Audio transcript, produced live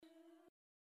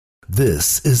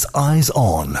This is Eyes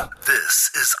On.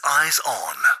 This is Eyes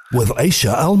On. With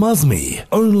Aisha Al-Mazmi.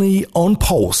 Only on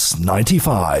Pulse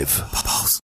 95.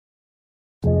 Pulse.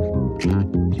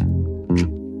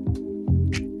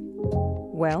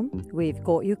 Well, we've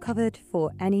got you covered for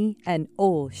any and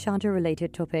all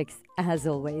Sharjah-related topics, as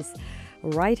always,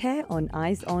 right here on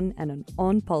Eyes On and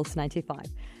on Pulse 95.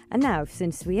 And now,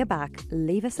 since we are back,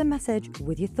 leave us a message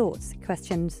with your thoughts,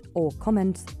 questions or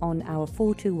comments on our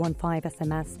 4215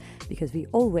 SMS, because we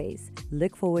always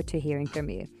look forward to hearing from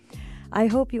you. I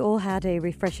hope you all had a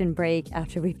refreshing break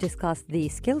after we've discussed the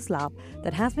Skills Lab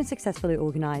that has been successfully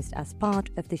organised as part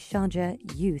of the Sharjah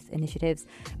Youth Initiatives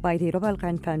by the Rab Al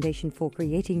Qarn Foundation for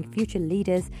creating future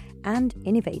leaders and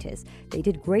innovators. They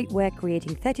did great work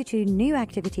creating 32 new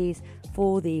activities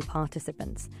for the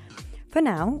participants. For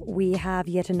now, we have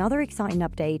yet another exciting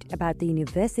update about the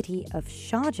University of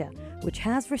Sharjah, which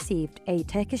has received a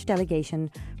Turkish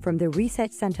delegation from the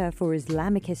Research Center for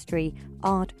Islamic History,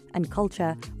 Art and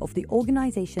Culture of the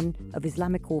Organization of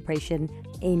Islamic Cooperation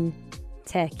in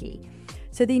Turkey.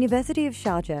 So the University of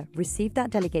Sharjah received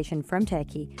that delegation from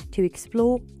Turkey to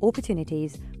explore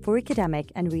opportunities for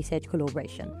academic and research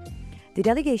collaboration. The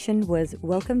delegation was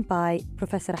welcomed by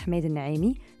Professor Ahmed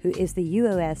Naimiy, who is the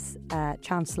UoS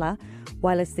Chancellor,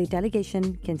 whilst the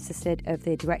delegation consisted of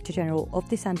the Director General of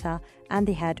the Centre and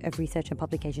the Head of Research and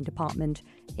Publication Department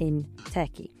in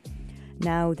Turkey.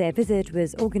 Now, their visit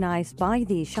was organised by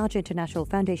the Sharjah International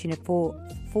Foundation for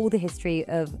the History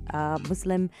of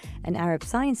Muslim and Arab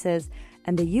Sciences,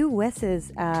 and the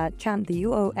UoS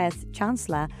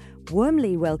Chancellor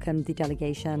warmly welcomed the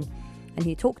delegation. And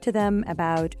he talked to them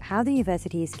about how the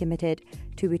university is committed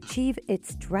to achieve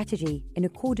its strategy in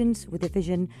accordance with the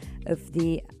vision of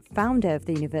the founder of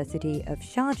the University of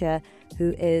Sharjah,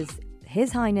 who is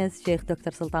His Highness Sheikh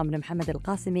Dr. Sultan bin Mohammed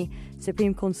Qasimi,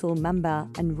 Supreme Council member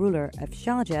and ruler of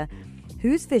Sharjah,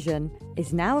 whose vision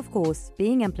is now, of course,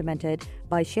 being implemented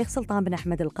by Sheikh Sultan bin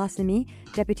Ahmed Qasimi,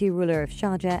 Deputy Ruler of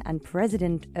Sharjah and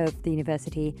President of the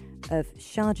University of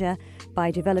Sharjah, by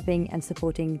developing and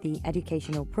supporting the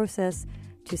educational process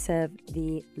to serve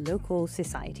the local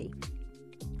society.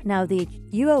 Now, the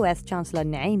UoS Chancellor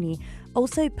Naimiy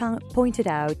also pointed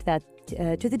out that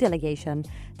to the delegation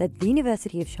that the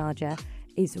University of Sharjah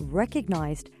is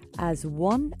recognized as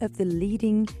one of the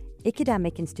leading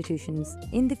academic institutions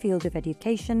in the field of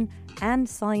education and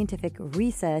scientific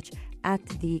research at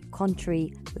the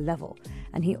country level.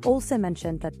 And he also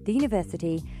mentioned that the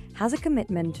university has a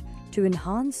commitment to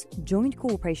enhance joint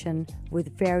cooperation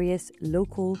with various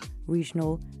local,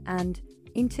 regional and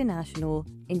international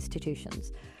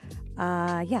institutions.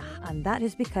 And that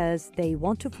is because they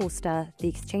want to foster the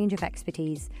exchange of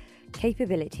expertise,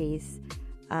 capabilities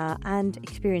and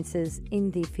experiences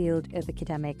in the field of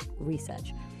academic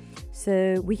research.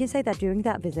 So we can say that during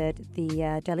that visit,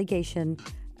 the delegation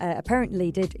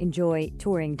apparently did enjoy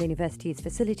touring the university's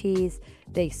facilities.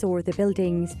 They saw the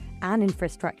buildings and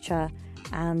infrastructure,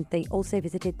 and they also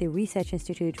visited the Research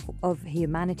Institute of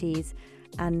Humanities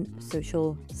and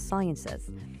Social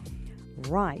Sciences.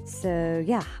 Right, so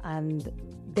and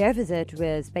their visit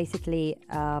was basically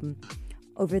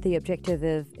over the objective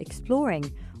of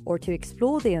exploring or to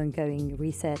explore the ongoing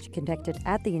research conducted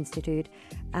at the Institute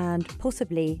and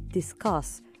possibly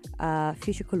discuss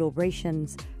future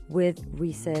collaborations with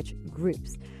research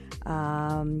groups.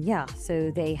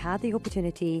 So they had the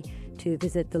opportunity to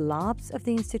visit the labs of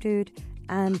the Institute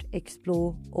and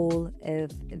explore all of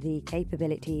the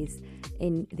capabilities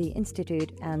in the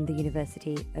Institute and the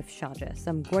University of Sharjah.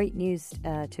 Some great news,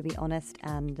 to be honest,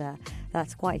 and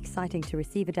that's quite exciting to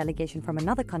receive a delegation from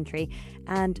another country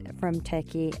and from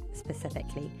Turkey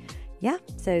specifically.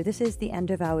 So this is the end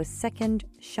of our second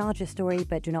Sharjah story,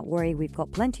 but do not worry, we've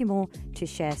got plenty more to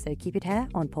share, so keep it here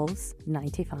on Pulse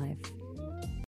 95.